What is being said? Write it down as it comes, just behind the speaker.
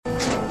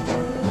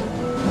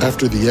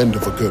After the end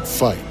of a good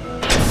fight,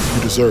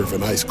 you deserve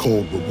an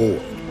ice-cold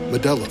reward.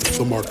 Modelo is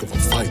the mark of a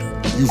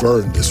fighter. You've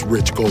earned this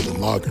rich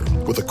golden lager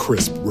with a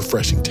crisp,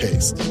 refreshing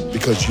taste.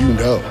 Because you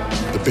know,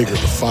 the bigger the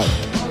fight,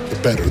 the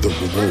better the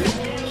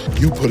reward.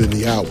 You put in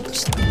the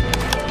hours,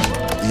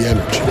 the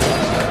energy,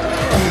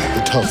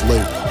 the tough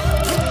labor.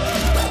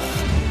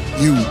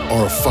 You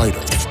are a fighter,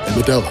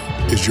 and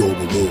Modelo is your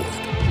reward.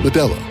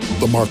 Modelo,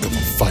 the mark of a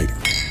fighter.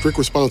 Drink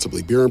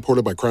responsibly. Beer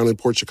imported by Crown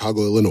Imports,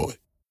 Chicago, Illinois.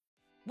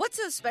 What's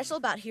so special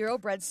about Hero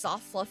Bread's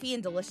soft, fluffy,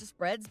 and delicious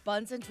breads,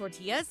 buns, and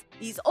tortillas?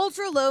 These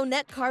ultra-low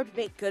net-carb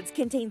baked goods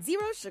contain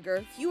zero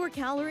sugar, fewer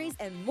calories,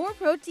 and more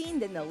protein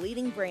than the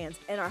leading brands,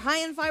 and are high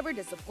in fiber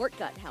to support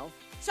gut health.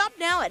 Shop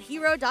now at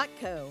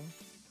hero.co.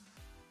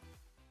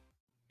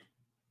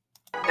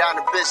 Down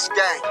the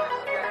Biscayne.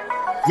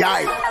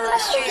 Yikes.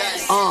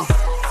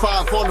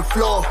 5 on the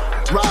floor.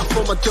 Ride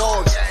for my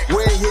dogs.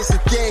 Where here's the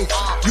thing.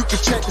 You can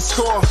check the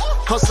score.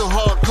 Hustle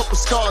hard, couple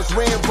scars,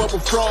 wearing bubble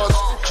frogs.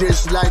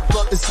 Just like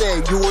Butler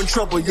said, you in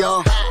trouble,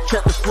 y'all.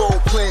 Kept the floor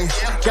playing.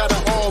 Got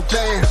it all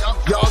banned.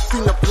 Y'all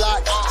seen the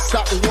block.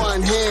 Stop with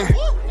one hand.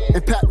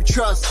 And Pat we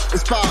trust.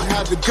 Inspire,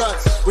 have the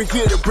guts. We're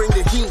here to bring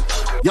the heat.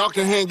 Y'all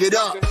can hang it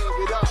up.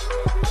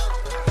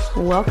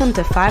 Welcome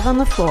to 5 on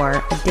the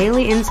Floor, a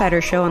daily insider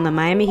show on the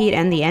Miami Heat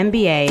and the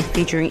NBA,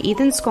 featuring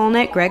Ethan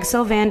Skolnick, Greg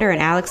Sylvander, and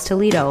Alex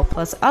Toledo,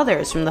 plus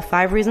others from the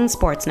 5 Reasons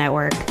Sports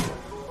Network.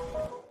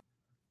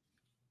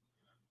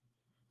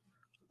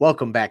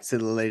 Welcome back to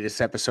the latest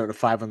episode of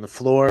 5 on the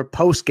Floor,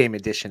 post-game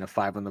edition of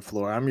 5 on the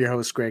Floor. I'm your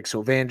host, Greg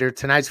Sylvander.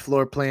 Tonight's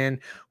floor plan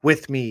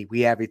with me,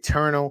 we have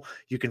Eternal.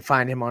 You can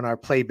find him on our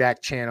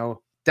Playback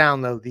channel.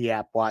 Download the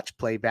app, watch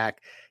Playback.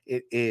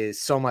 It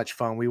is so much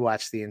fun. We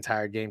watched the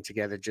entire game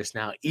together just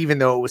now, even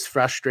though it was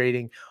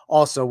frustrating.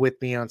 Also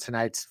with me on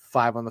tonight's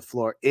 5 on the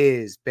Floor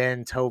is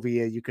Ben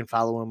Tovia. You can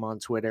follow him on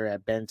Twitter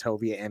at Ben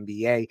Tovia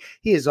NBA.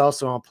 He is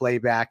also on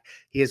Playback.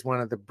 He is one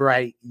of the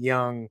bright,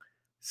 young,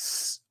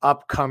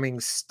 upcoming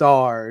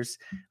stars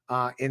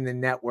in the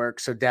network.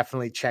 So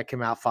definitely check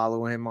him out.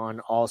 Follow him on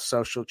all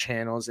social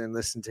channels and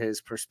listen to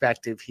his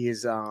perspective. He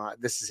is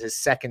this is his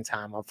second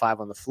time on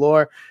 5 on the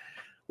Floor.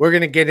 We're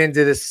going to get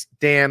into this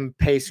damn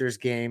Pacers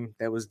game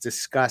that was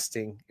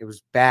disgusting. It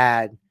was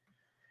bad.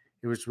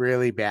 It was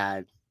really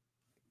bad.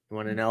 You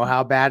want to know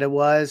how bad it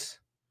was?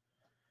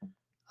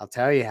 I'll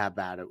tell you how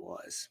bad it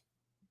was.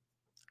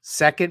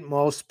 Second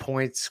most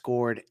points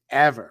scored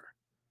ever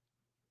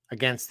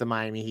against the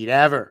Miami Heat,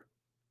 ever.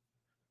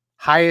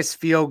 Highest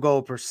field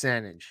goal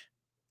percentage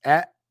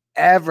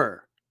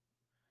ever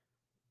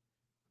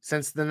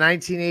since the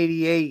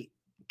 1988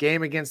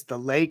 game against the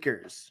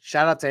Lakers.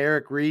 Shout out to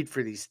Eric Reed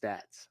for these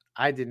stats.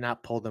 I did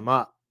not pull them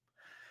up.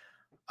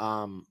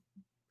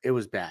 It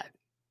was bad.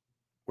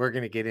 We're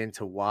going to get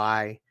into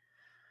why.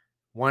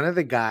 One of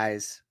the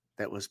guys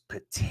that was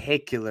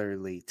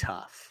particularly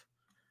tough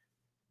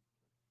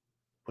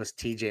was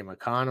TJ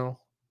McConnell,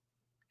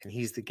 and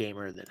he's the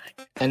gamer of the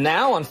night. And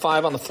now on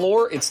 5 on the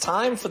Floor, it's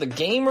time for the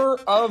Gamer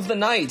of the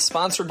Night,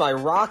 sponsored by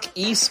Rock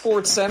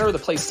Esports Center, the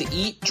place to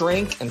eat,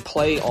 drink, and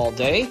play all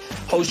day.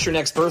 Host your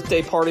next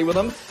birthday party with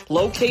them.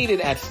 Located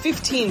at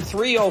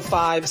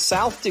 15305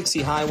 South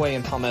Dixie Highway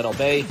in Palmetto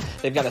Bay.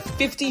 They've got a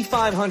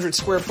 5,500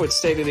 square foot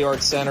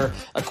state-of-the-art center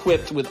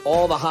equipped with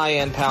all the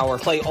high-end power.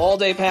 Play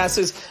all-day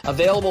passes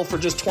available for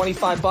just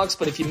 $25,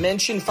 but if you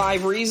mention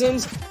 5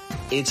 Reasons,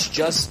 it's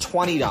just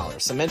 $20.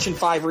 So mention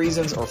 5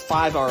 Reasons or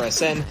 5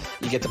 RSN.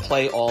 You get to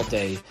play all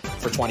day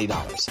for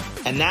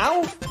 $20. And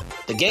now,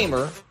 the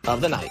Gamer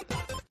of the Night.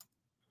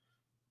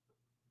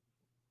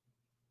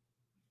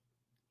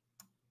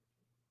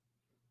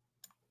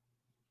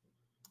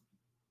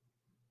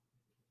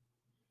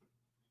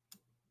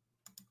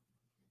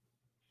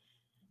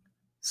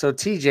 So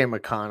TJ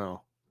McConnell,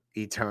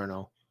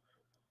 Eternal,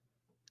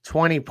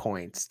 20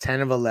 points,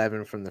 10 of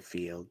 11 from the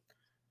field,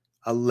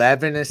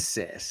 11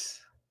 assists.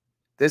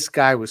 This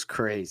guy was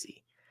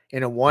crazy.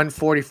 In a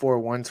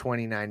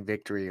 144-129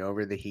 victory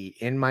over the Heat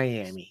in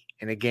Miami,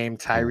 in a game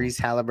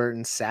Tyrese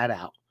Halliburton sat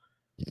out,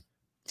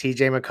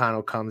 TJ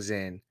McConnell comes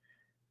in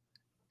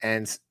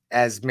and,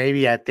 as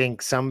maybe I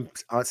think some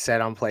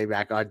said on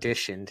Playback,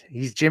 auditioned.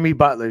 He's Jimmy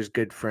Butler's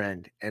good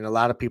friend, and a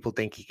lot of people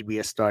think he could be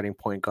a starting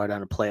point guard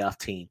on a playoff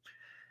team.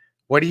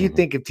 What do you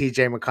think of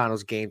TJ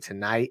McConnell's game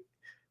tonight?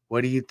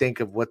 What do you think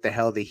of what the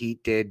hell the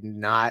Heat did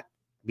not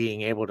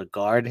being able to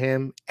guard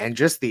him, and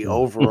just the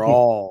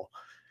overall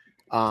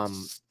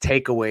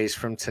takeaways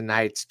from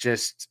tonight's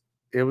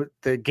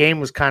the game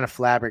was kind of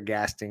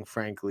flabbergasting,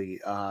 frankly,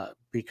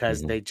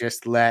 because they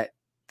just let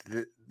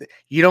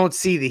you don't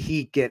see the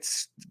Heat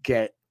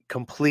get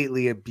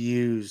completely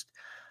abused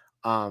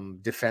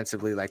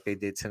defensively like they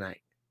did tonight.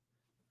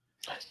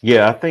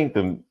 Yeah, I think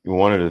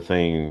one of the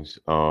things,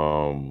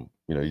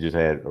 you just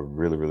had a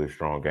really, really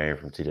strong game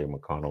from TJ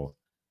McConnell.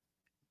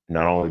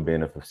 Not only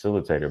being a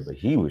facilitator, but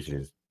he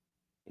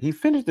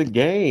finished the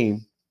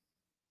game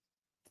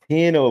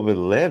 10 of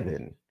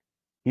 11.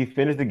 He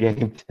finished the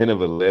game 10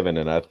 of 11.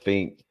 And I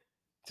think,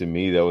 to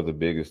me, that was the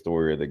biggest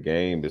story of the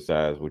game,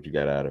 besides what you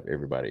got out of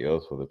everybody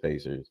else for the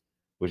Pacers,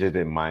 which is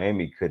that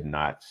Miami could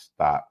not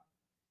stop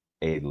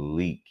a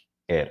leak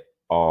at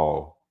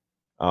all.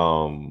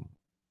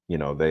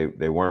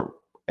 They weren't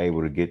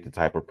able to get the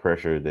type of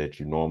pressure that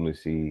you normally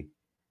see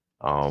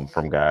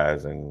from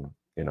guys, and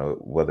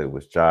whether it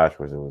was Josh,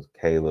 whether it was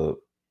Caleb,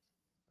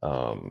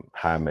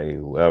 Jaime,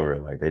 whoever,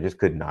 like they just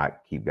could not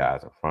keep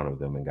guys in front of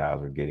them, and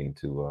guys were getting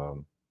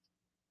to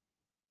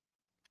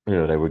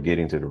they were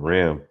getting to the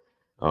rim.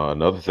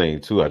 Another thing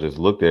too, I just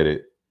looked at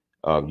it.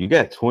 You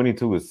got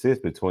 22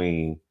 assists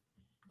between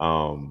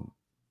Andrew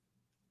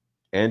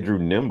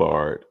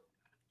Nembhard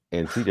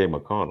and TJ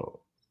McConnell.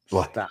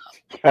 Like,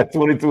 got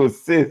 22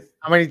 assists.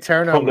 How many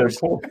turnovers?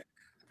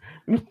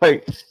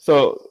 Like,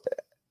 so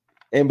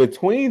in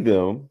between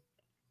them,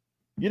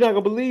 you're not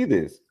gonna believe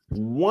this.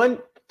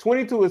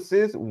 22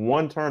 assists,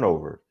 1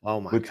 turnover. Oh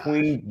my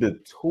between the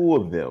two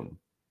of them.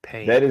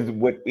 Pain. That is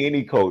what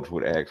any coach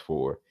would ask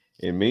for.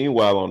 And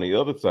meanwhile, on the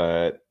other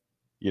side,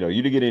 you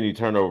didn't get any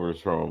turnovers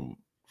from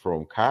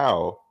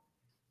Kyle,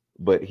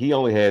 but he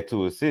only had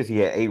 2 assists. He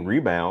had 8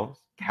 rebounds.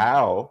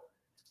 Kyle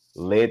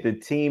led the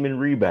team in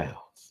rebounds.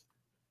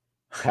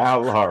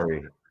 Kyle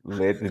Lowry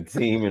led the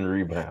team in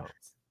rebounds.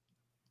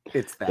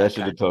 That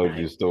should have told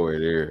you the story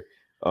there.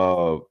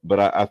 But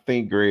I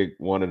think, Greg,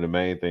 one of the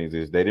main things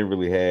is they didn't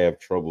really have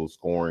trouble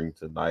scoring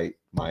tonight.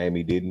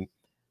 Miami didn't.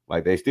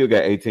 Like, they still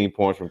got 18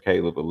 points from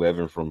Caleb,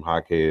 11 from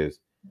Jaquez,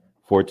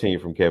 14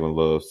 from Kevin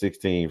Love,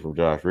 16 from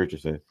Josh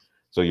Richardson.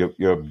 So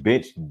your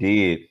bench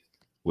did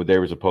what they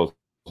were supposed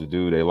to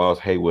do. They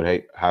lost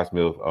Haywood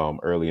Highsmith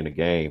early in the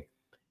game,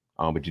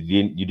 but you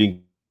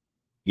didn't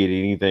get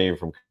anything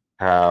from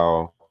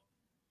Kyle.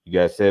 You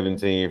got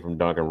 17 from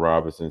Duncan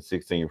Robinson,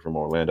 16 from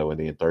Orlando, and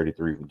then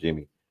 33 from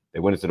Jimmy. They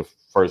went into the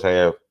first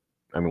half.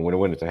 When they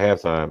went into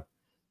halftime,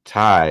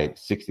 tied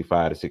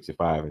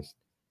 65-65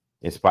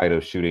 in spite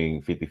of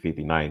shooting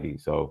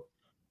 50-50-90. So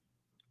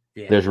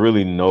there's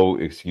really no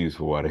excuse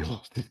for why they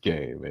lost this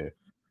game, man.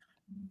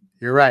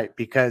 You're right,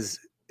 because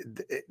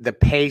the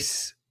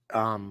pace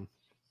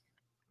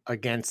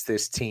against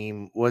this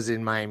team was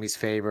in Miami's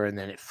favor, and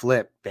then it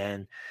flipped,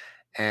 Ben.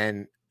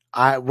 And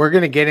we're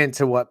going to get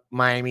into what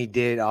Miami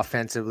did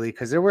offensively,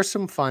 because there were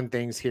some fun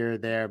things here or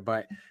there,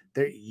 but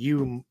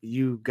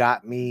you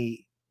got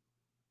me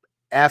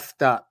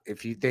effed up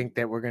if you think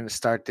that we're going to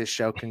start this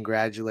show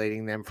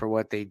congratulating them for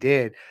what they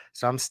did.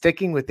 So I'm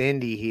sticking with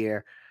Indy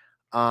here.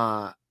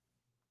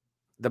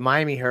 The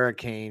Miami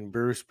Hurricane,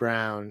 Bruce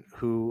Brown,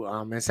 who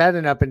has had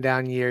an up and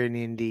down year in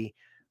Indy,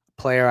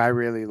 player I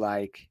really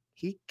like.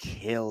 He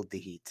killed the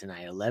Heat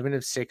tonight, 11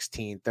 of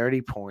 16,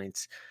 30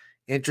 points.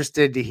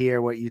 Interested to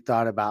hear what you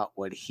thought about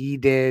what he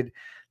did,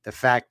 the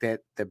fact that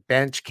the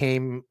bench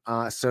came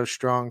so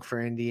strong for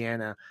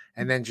Indiana,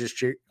 and then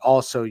just your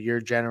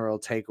general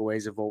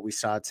takeaways of what we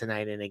saw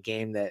tonight in a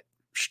game that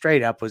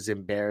straight up was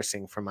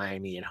embarrassing for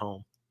Miami at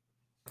home.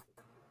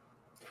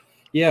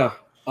 Yeah.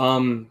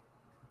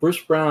 Bruce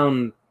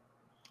Brown,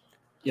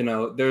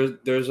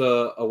 there's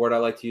a word I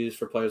like to use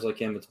for players like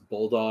him. It's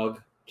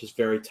bulldog, just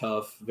very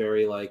tough,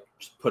 very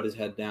just put his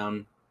head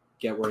down,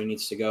 get where he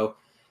needs to go.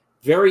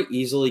 Very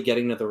easily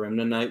getting to the rim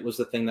tonight was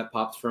the thing that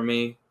popped for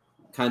me.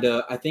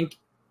 I think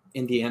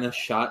Indiana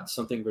shot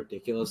something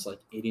ridiculous, like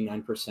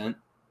 89%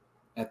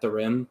 at the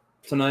rim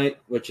tonight,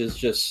 which is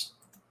just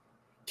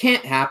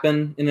can't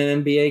happen in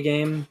an NBA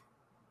game.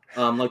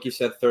 Like you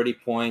said, 30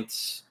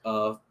 points,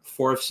 4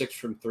 of 6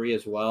 from 3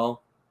 as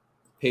well.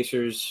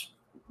 Pacers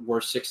were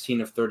 16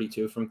 of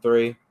 32 from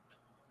 3.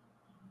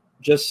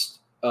 Just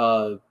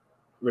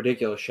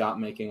ridiculous shot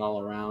making all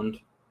around.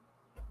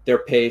 Their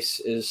pace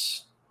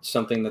is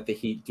something that the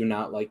Heat do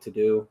not like to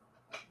do.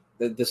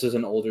 This is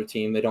an older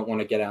team. They don't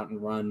want to get out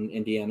and run.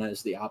 Indiana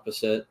is the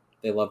opposite.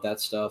 They love that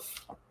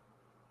stuff.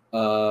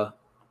 It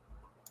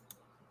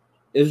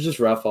was just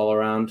rough all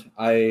around.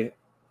 I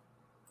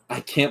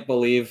can't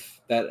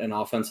believe that an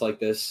offense like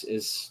this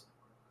is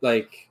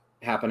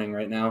happening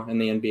right now in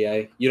the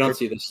NBA. You don't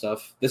see this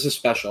stuff. This is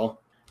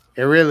special.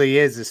 It really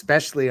is,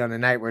 especially on a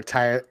night where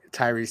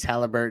Tyrese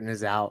Halliburton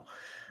is out.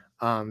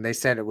 They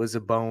said it was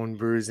a bone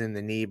bruise in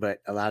the knee, but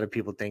a lot of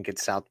people think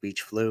it's South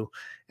Beach flu.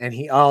 And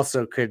he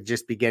also could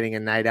just be getting a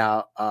night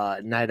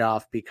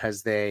off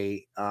because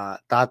they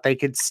thought they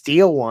could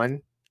steal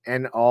one.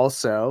 And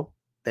also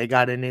they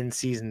got an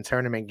in-season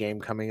tournament game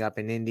coming up,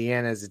 and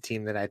Indiana is a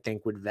team that I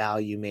think would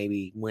value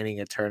maybe winning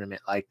a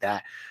tournament like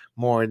that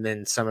more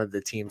than some of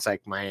the teams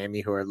like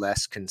Miami who are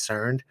less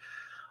concerned.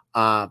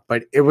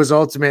 But it was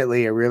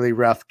ultimately a really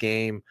rough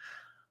game.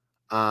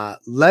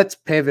 Let's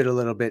pivot a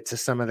little bit to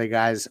some of the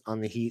guys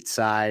on the Heat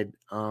side.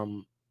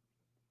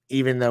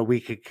 Even though we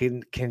could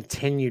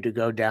continue to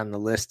go down the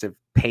list of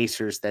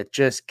Pacers that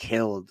just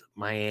killed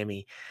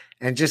Miami,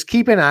 and just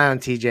keep an eye on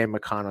TJ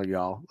McConnell,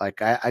 y'all.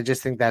 I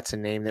just think that's a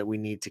name that we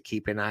need to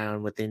keep an eye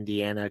on with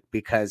Indiana,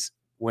 because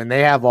when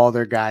they have all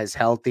their guys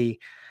healthy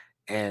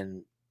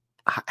and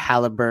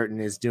Halliburton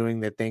is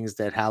doing the things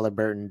that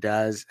Halliburton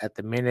does at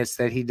the minutes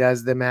that he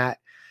does them at,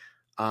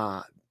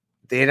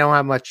 they don't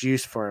have much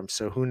use for him.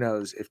 So who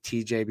knows if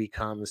TJ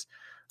becomes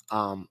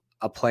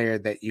a player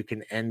that you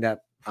can end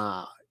up,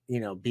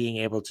 being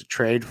able to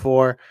trade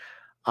for.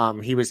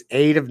 He was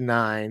 8 of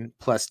 9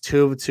 plus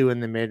 2 of 2 in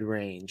the mid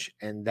range,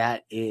 and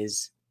that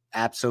is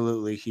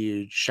absolutely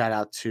huge. Shout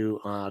out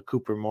to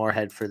Cooper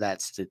Moorhead for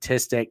that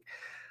statistic.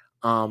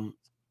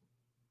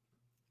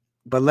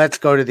 But let's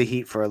go to the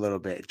Heat for a little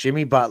bit.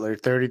 Jimmy Butler,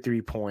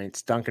 33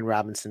 points. Duncan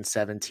Robinson,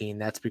 17.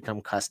 That's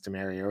become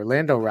customary.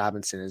 Orlando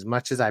Robinson, as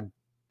much as I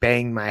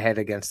banged my head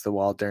against the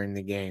wall during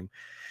the game,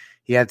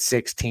 he had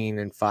 16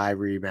 and 5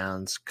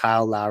 rebounds.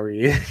 Kyle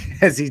Lowry,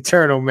 as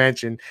Eternal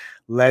mentioned,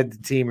 led the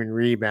team in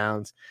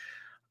rebounds.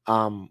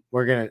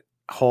 We're going to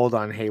hold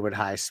on Haywood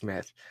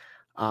Highsmith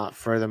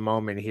for the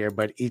moment here.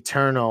 But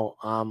Eternal,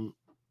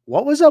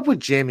 what was up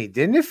with Jimmy?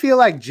 Didn't it feel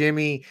like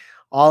Jimmy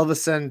all of a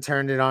sudden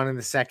turned it on in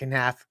the second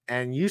half?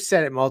 And you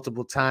said it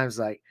multiple times,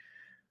 like,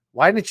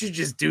 why didn't you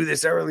just do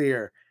this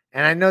earlier?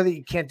 And I know that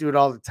you can't do it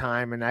all the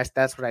time, and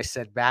that's what I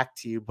said back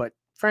to you. But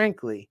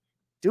frankly,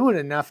 do it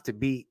enough to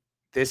beat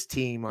this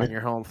team on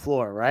your home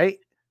floor, right?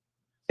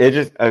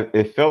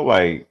 It felt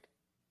like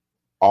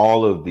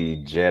all of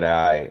the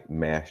Jedi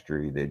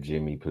mastery that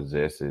Jimmy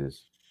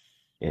possesses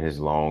in his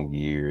long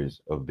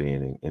years of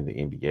being in the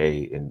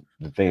NBA and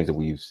the things that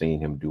we've seen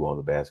him do on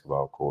the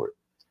basketball court.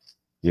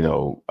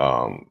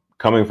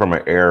 Coming from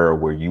an era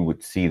where you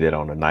would see that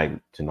on a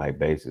night-to-night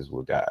basis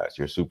with guys,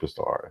 your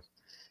superstars.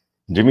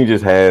 Jimmy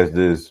just has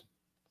this.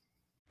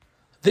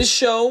 This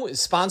show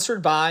is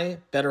sponsored by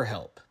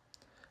BetterHelp.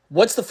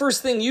 What's the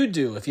first thing you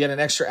do if you had an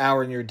extra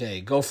hour in your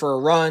day? Go for a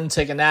run,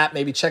 take a nap,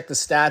 maybe check the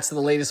stats of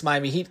the latest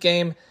Miami Heat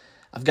game?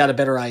 I've got a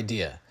better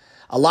idea.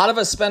 A lot of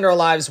us spend our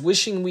lives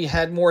wishing we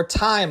had more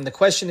time. The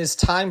question is,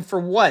 time for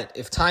what?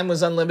 If time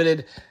was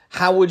unlimited,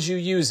 how would you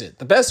use it?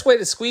 The best way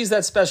to squeeze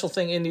that special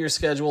thing into your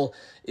schedule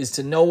is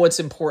to know what's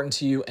important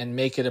to you and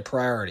make it a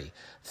priority.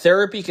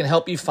 Therapy can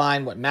help you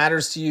find what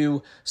matters to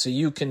you so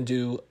you can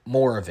do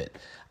more of it.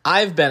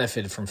 I've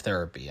benefited from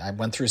therapy. I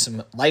went through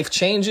some life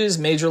changes,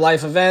 major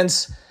life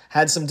events,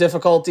 had some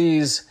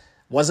difficulties,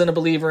 wasn't a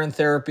believer in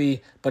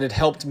therapy, but it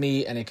helped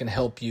me and it can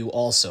help you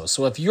also.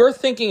 So if you're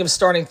thinking of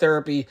starting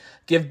therapy,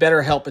 give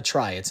BetterHelp a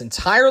try. It's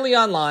entirely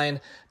online,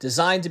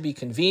 designed to be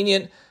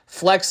convenient,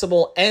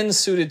 flexible, and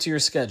suited to your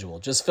schedule.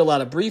 Just fill out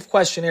a brief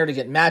questionnaire to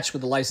get matched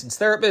with a licensed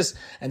therapist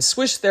and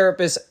switch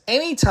therapists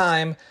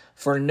anytime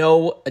for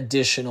no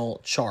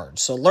additional charge.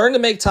 So learn to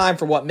make time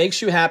for what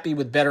makes you happy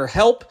with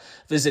BetterHelp.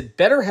 Visit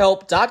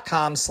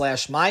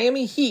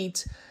BetterHelp.com/Miami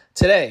Heat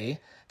today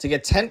to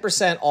get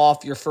 10%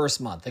 off your first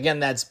month. Again,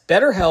 that's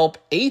BetterHelp,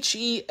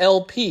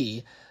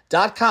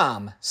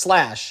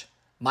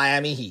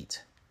 HELP.com/Miami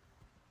Heat.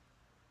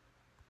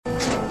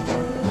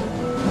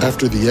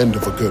 After the end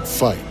of a good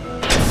fight,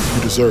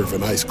 you deserve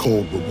an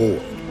ice-cold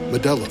reward.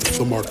 Modelo,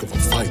 the mark of a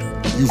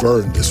fighter. You've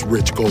earned this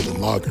rich golden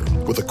lager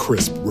with a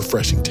crisp,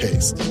 refreshing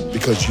taste.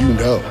 Because you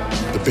know,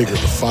 the bigger the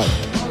fight,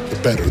 the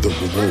better the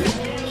reward.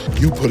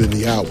 You put in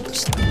the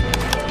hours,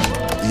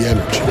 the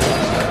energy,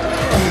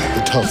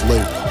 the tough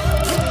labor.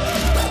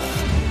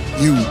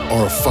 You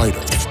are a fighter,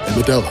 and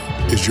Modelo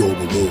is your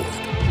reward.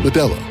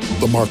 Modelo,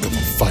 the mark of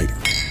a fighter.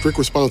 Drink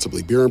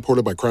responsibly. Beer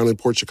imported by Crown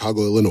Imports,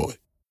 Chicago, Illinois.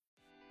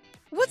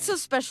 What's so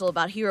special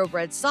about Hero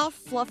Bread's soft,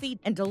 fluffy,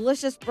 and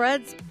delicious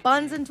breads,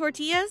 buns, and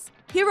tortillas?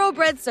 Hero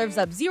Bread serves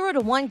up 0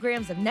 to 1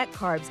 grams of net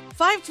carbs,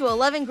 5 to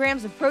 11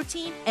 grams of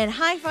protein, and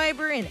high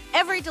fiber in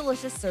every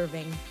delicious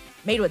serving.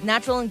 Made with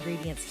natural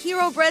ingredients,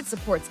 Hero Bread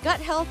supports gut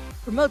health,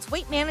 promotes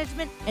weight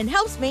management, and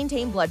helps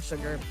maintain blood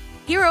sugar.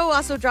 Hero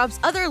also drops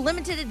other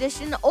limited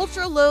edition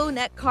ultra-low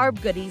net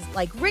carb goodies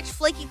like rich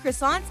flaky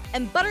croissants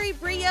and buttery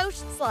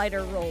brioche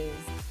slider rolls.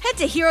 Head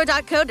to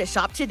hero.co to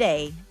shop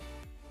today.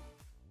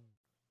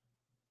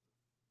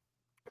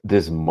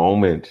 This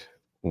moment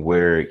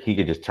where he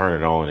could just turn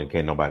it on and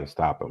can't nobody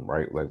stop him,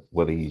 right? Like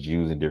whether he's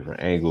using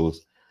different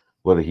angles,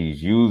 whether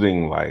he's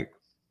using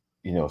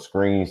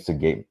screens to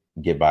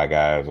get by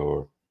guys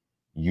or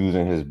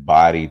using his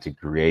body to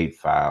create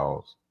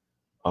fouls.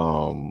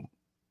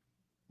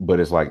 But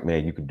it's like,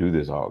 man, you could do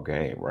this all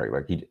game, right?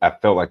 Like I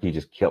felt like he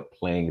just kept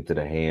playing into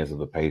the hands of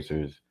the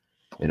Pacers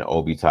and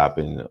Obi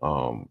Toppin,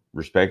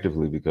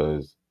 respectively,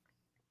 because,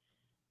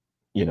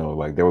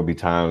 there would be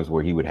times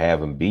where he would have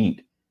him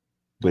beat,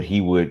 but he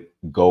would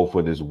go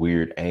for this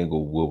weird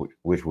angle,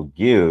 which would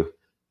give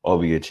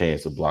Obi a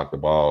chance to block the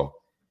ball.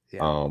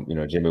 Yeah.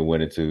 Jimmy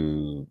went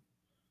into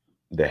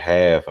the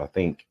half. I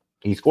think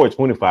he scored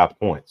 25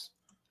 points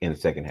in the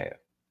second half.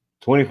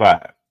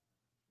 25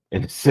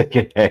 in the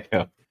second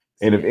half.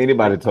 And if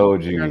anybody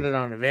told you, turn it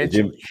on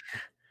eventually.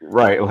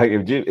 Right? Like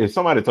if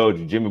somebody told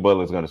you Jimmy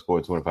Butler is going to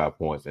score 25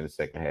 points in the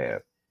second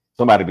half,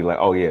 somebody would be like,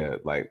 "Oh yeah,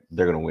 like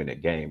they're going to win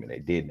that game," and they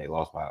did. And they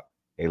lost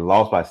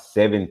by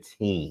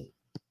 17.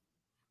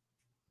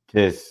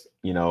 Just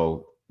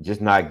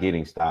not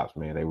getting stops,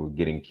 man. They were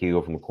getting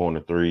killed from the corner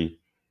three.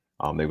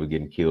 They were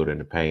getting killed in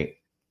the paint,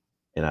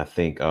 and I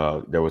think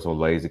there were some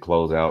lazy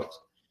closeouts,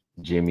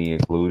 Jimmy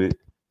included.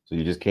 So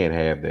you just can't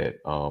have that.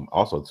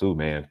 Also, too,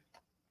 man.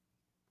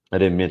 I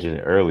didn't mention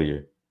it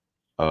earlier,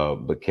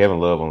 but Kevin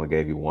Love only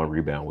gave you 1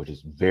 rebound, which is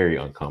very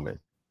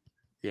uncommon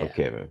of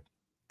Kevin.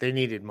 They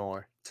needed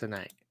more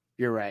tonight.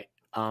 You're right.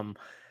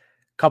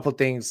 couple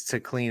things to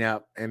clean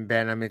up. And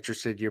Ben, I'm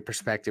interested in your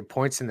perspective.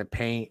 Points in the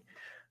paint.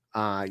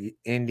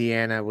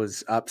 Indiana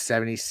was up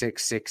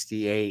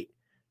 76-68.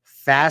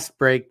 Fast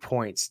break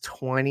points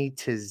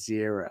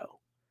 20-0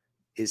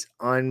 is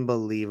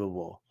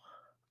unbelievable.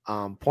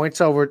 Points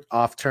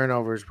off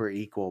turnovers were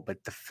equal,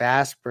 but the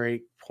fast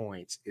break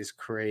points is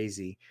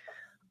crazy.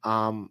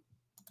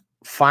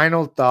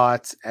 Final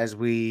thoughts as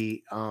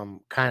we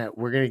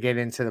we're going to get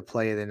into the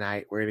play of the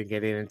night. We're going to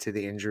get into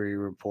the injury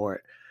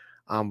report.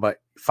 But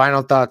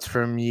final thoughts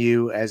from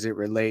you as it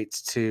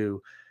relates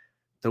to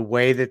the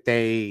way that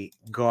they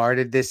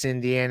guarded this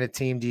Indiana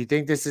team. Do you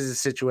think this is a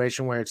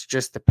situation where it's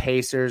just the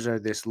Pacers or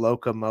this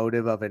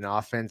locomotive of an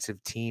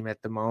offensive team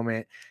at the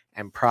moment,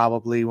 and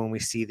probably when we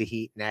see the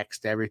Heat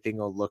next, everything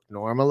will look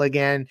normal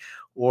again?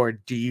 Or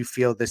do you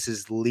feel this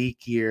is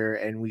leakier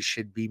and we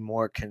should be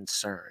more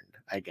concerned,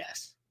 I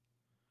guess?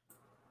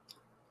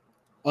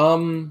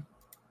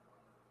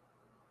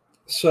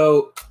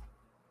 So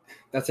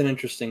that's an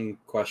interesting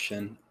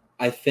question.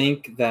 I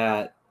think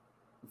that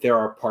there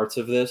are parts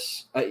of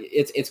this.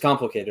 It's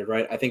complicated,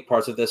 right? I think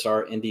parts of this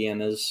are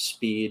Indiana's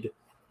speed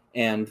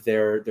and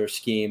their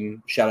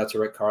scheme. Shout out to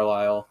Rick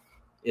Carlisle,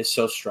 is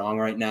so strong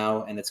right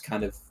now, and it's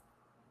kind of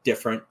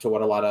different to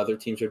what a lot of other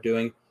teams are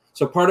doing.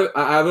 So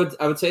I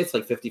would say it's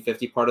like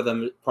 50-50. Part of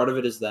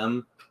it is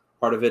them.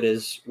 Part of it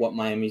is what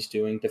Miami's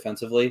doing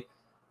defensively.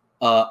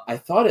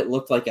 I thought it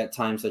looked like at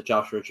times that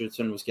Josh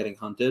Richardson was getting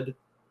hunted,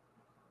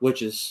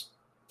 which is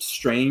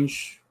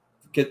strange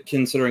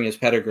considering his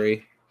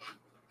pedigree.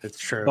 It's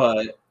true.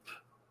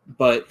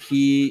 But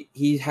he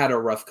had a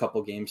rough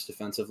couple games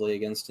defensively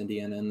against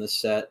Indiana in this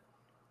set.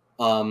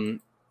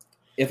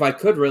 If I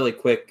could really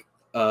quick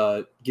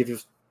give you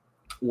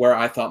where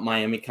I thought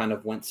Miami kind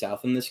of went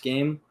south in this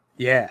game.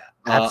 Yeah,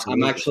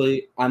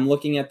 absolutely. I'm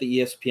looking at the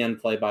ESPN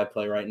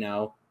play-by-play right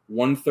now.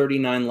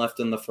 1:39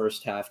 left in the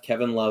first half.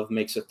 Kevin Love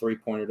makes a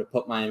three-pointer to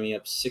put Miami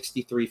up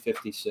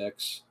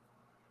 63-56.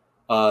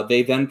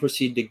 They then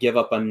proceed to give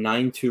up a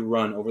 9-2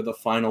 run over the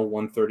final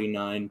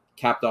 1:39,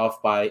 capped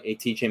off by a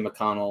TJ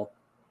McConnell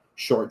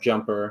short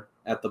jumper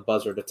at the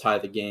buzzer to tie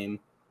the game.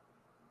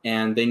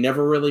 And they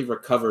never really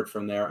recovered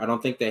from there. I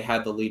don't think they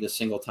had the lead a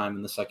single time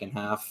in the second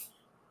half.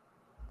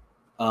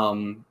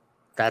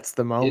 That's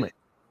the moment.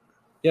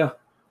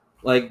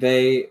 Like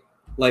I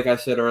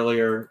said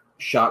earlier,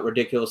 shot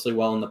ridiculously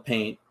well in the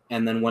paint.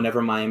 And then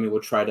whenever Miami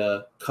would try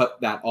to cut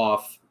that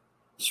off,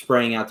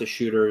 spraying out the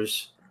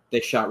shooters, they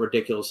shot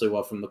ridiculously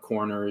well from the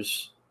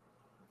corners.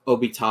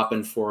 Obi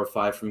Toppin, 4 of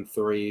 5 from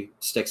 3,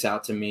 sticks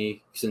out to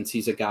me since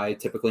he's a guy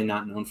typically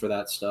not known for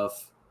that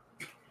stuff.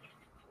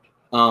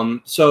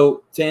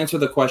 So to answer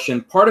the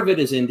question, part of it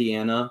is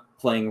Indiana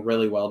playing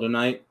really well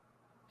tonight,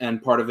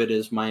 and part of it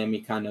is Miami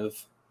kind of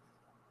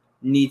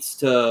needs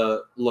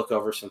to look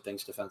over some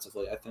things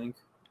defensively, I think.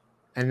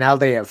 And now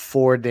they have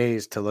 4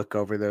 days to look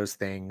over those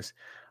things.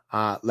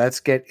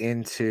 Let's get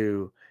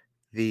into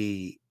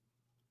the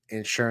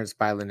Insurance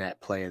by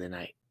Lynette play of the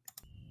night.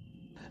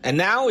 And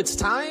now it's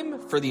time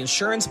for the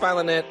Insurance by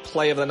Lynette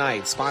play of the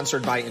night,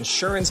 sponsored by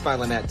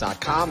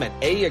InsuranceByLynette.com, an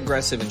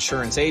A-aggressive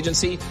insurance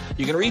agency.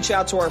 You can reach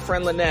out to our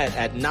friend Lynette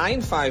at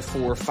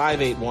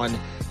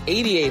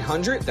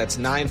 954-581-8800. That's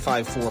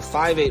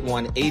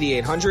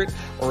 954-581-8800,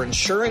 or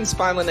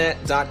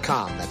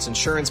InsuranceByLynette.com. That's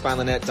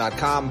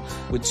InsuranceByLynette.com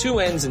with 2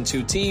 N's and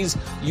 2 T's.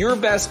 Your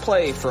best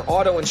play for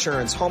auto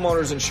insurance,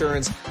 homeowners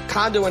insurance,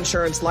 condo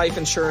insurance, life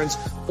insurance,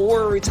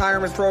 or a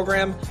retirement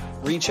program.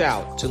 Reach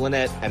out to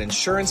Lynette at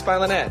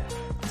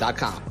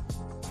InsuranceByLynette.com.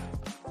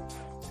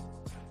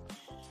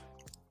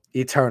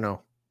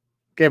 Eternal,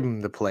 give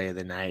him the play of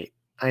the night.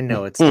 I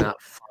know it's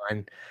not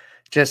fun.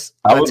 Just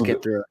let's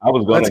get through it. I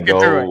was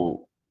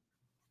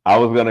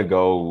gonna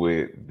go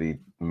with the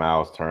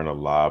Miles Turner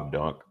lob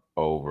dunk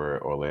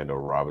over Orlando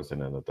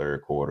Robinson in the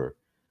third quarter.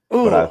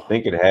 Ooh. But I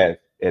think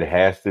it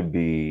has to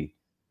be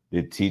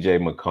the TJ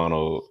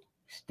McConnell,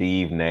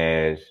 Steve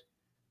Nash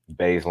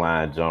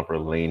baseline jumper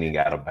leaning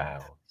out of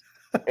bounds.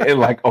 And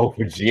like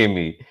over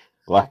Jimmy.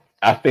 Like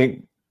I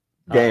think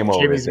game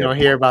over. Jimmy's gonna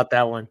hear about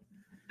that one.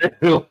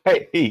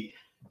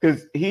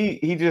 Because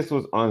he just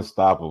was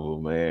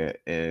unstoppable, man.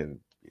 And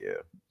yeah.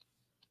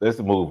 Let's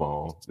move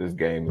on. This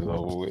game is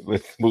over with.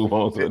 Let's move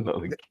on to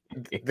another game.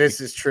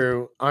 This is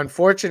true.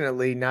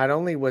 Unfortunately, not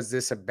only was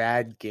this a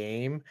bad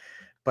game,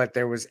 but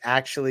there was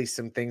actually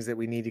some things that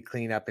we need to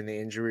clean up in the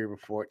injury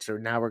report. So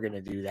now we're going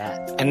to do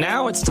that. And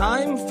now it's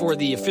time for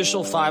the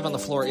official 5 on the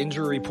Floor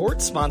injury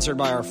report, sponsored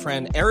by our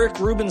friend Eric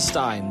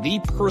Rubenstein, the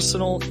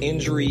personal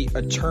injury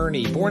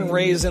attorney. Born and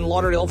raised in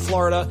Lauderdale,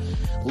 Florida,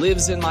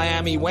 lives in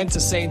Miami, went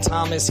to St.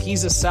 Thomas.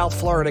 He's a South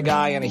Florida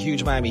guy and a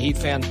huge Miami Heat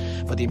fan.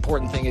 But the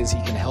important thing is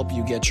he can help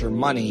you get your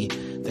money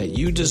that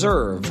you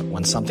deserve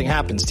when something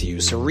happens to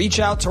you. So reach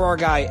out to our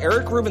guy,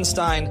 Eric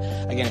Rubenstein.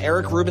 Again,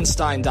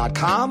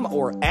 ericrubenstein.com,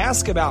 or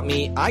ask about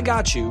me, I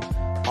got you,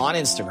 on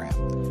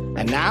Instagram.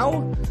 And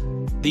now,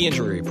 the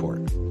injury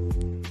report.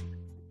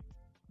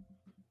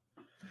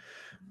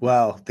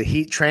 Well, the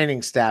Heat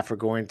training staff are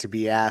going to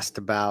be asked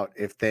about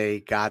if they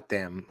got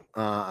them.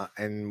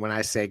 And when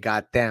I say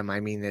got them,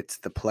 I mean it's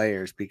the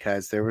players,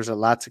 because there was a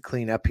lot to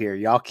clean up here.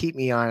 Y'all keep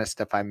me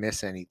honest if I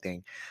miss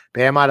anything.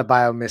 Bam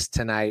Adebayo missed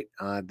tonight.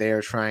 They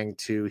are trying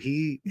to –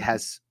 he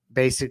has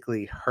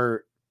basically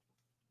hurt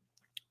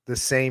the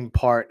same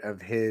part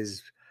of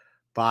his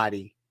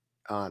body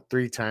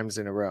 3 times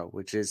in a row,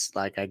 which is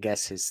like, I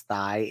guess, his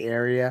thigh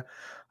area.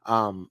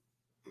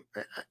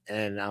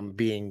 And I'm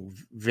being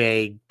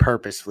vague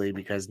purposefully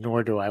because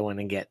nor do I want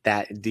to get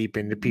that deep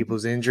into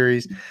people's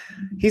injuries.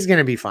 He's going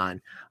to be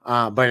fine.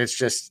 But it's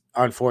just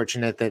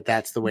unfortunate that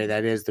that's the way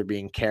that is. They're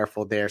being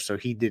careful there. So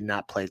he did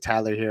not play.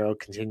 Tyler Hero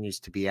continues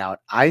to be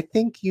out. I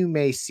think you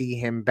may see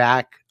him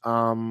back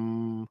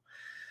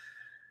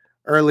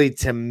early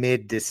to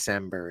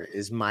mid-December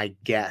is my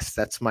guess.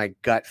 That's my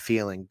gut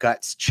feeling.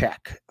 Guts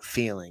check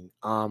feeling.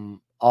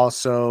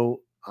 Also,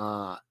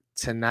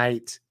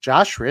 tonight,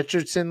 Josh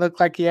Richardson looked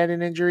like he had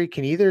an injury.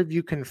 Can either of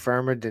you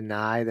confirm or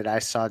deny that I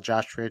saw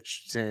Josh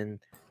Richardson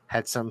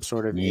had some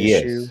sort of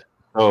issue?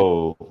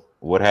 So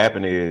what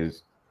happened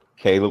is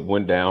Caleb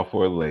went down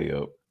for a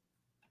layup.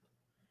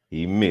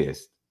 He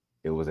missed.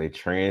 It was a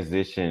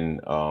transition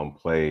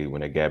play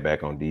when they got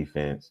back on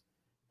defense.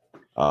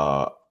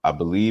 I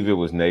believe it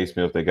was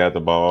Naismith that got the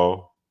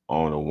ball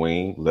on a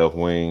wing, left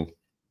wing.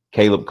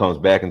 Caleb comes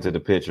back into the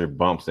picture,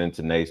 bumps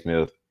into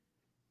Naismith.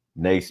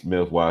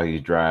 Naismith, while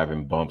he's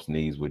driving, bumps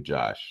knees with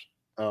Josh.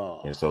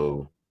 Oh. And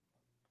so,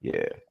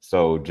 yeah.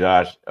 So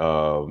Josh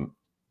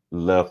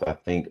left, I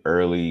think,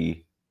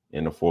 early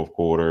in the fourth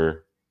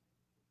quarter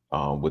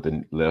with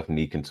a left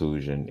knee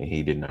contusion, and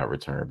he did not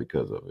return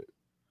because of it.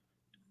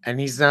 And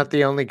he's not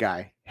the only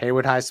guy.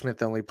 Haywood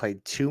Highsmith only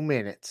played 2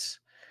 minutes.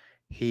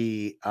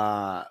 He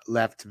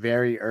left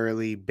very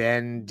early.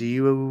 Ben, do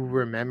you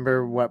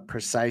remember what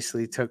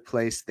precisely took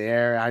place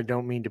there? I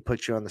don't mean to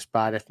put you on the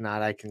spot. If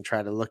not, I can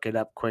try to look it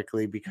up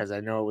quickly because I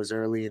know it was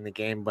early in the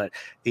game. But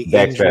the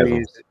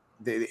injuries,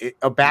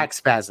 back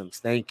spasms.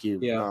 Thank you.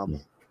 Yeah.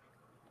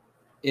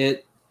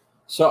 It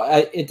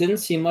didn't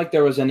seem like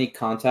there was any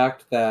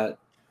contact that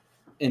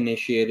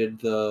initiated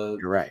the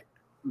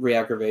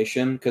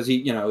re-aggravation because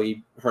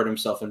he hurt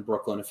himself in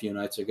Brooklyn a few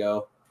nights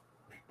ago.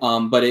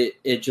 But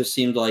it just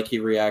seemed like he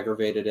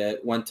re-aggravated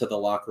it, went to the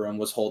locker room,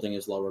 was holding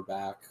his lower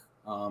back.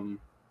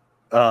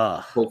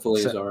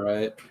 Hopefully he's all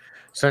right.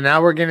 So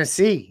now we're going to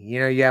see,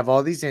 you have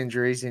all these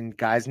injuries and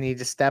guys need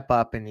to step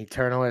up. And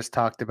Eternal has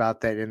talked about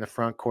that in the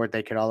front court.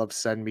 They could all of a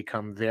sudden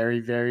become very,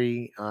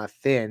 very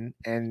thin.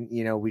 And,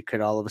 we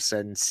could all of a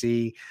sudden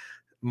see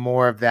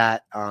more of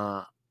that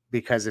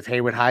because if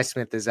Haywood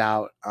Highsmith is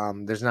out,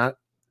 there's not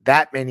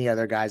that many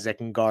other guys that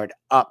can guard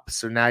up.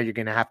 So now you're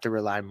going to have to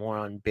rely more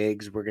on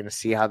bigs. We're going to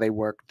see how they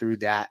work through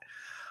that.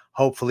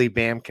 Hopefully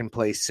Bam can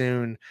play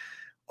soon.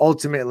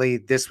 Ultimately,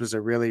 this was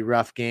a really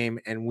rough game,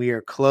 and we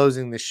are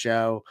closing the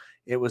show.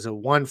 It was a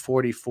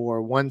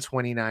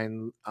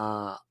 144-129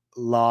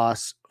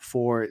 loss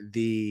for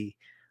the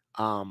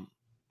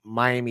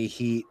Miami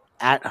Heat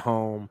at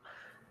home.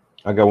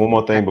 I got one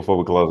more thing before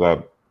we close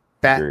out.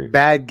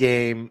 Bad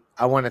game.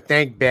 I want to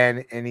thank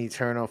Ben and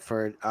Eternal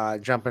for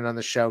jumping on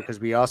the show because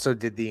we also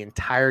did the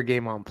entire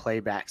game on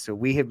playback. So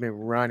we have been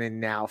running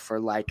now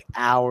for like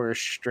hours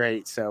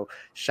straight. So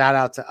shout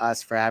out to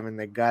us for having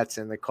the guts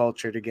and the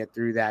culture to get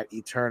through that.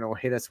 Eternal,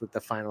 hit us with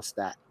the final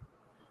stat.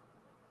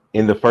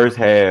 In the first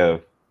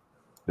half,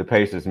 the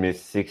Pacers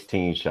missed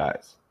 16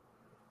 shots.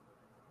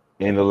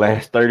 In the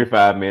last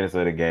 35 minutes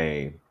of the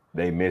game,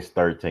 they missed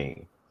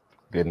 13.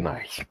 Good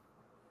night.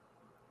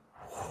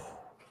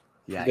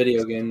 Yeah.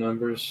 Video game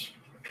numbers.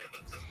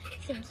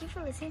 Thank you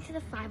for listening to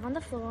the 5 on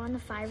the Floor on the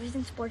 5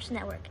 Reasons Sports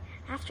Network.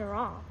 After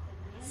all,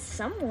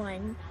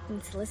 someone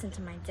needs to listen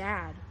to my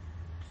dad.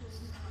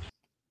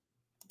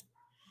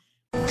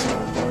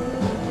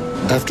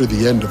 After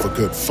the end of a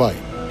good fight,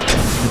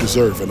 you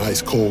deserve an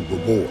ice-cold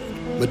reward.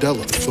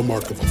 Modelo is the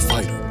mark of a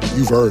fighter.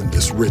 You've earned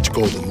this rich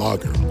golden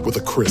lager with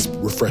a crisp,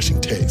 refreshing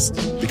taste.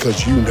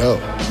 Because you know,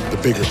 the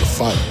bigger the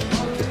fight,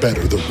 the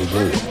better the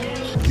reward.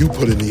 You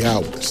put in the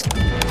hours,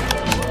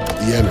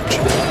 the energy,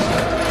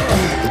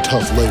 the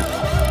tough labor.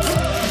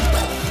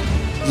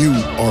 You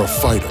are a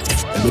fighter,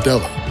 and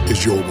Modelo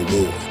is your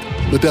reward.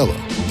 Modelo,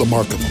 the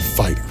mark of a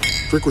fighter.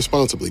 Drink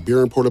responsibly.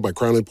 Beer imported by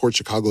Crown Imports,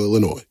 Chicago,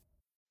 Illinois.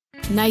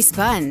 Nice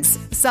buns,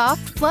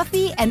 soft,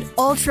 fluffy, and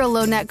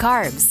ultra-low net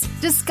carbs.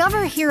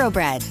 Discover Hero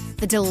Bread,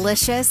 the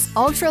delicious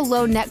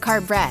ultra-low net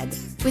carb bread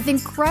with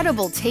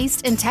incredible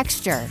taste and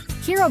texture.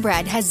 Hero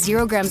Bread has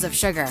 0 grams of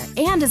sugar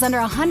and is under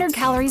 100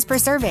 calories per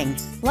serving.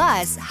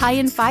 Plus, high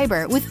in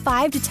fiber with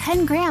 5 to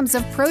 10 grams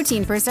of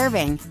protein per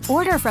serving.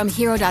 Order from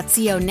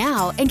hero.co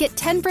now and get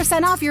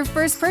 10% off your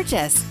first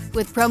purchase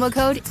with promo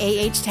code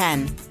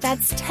AH10.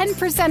 That's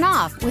 10%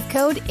 off with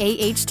code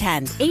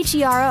AH10.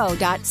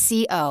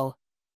 HERO.co.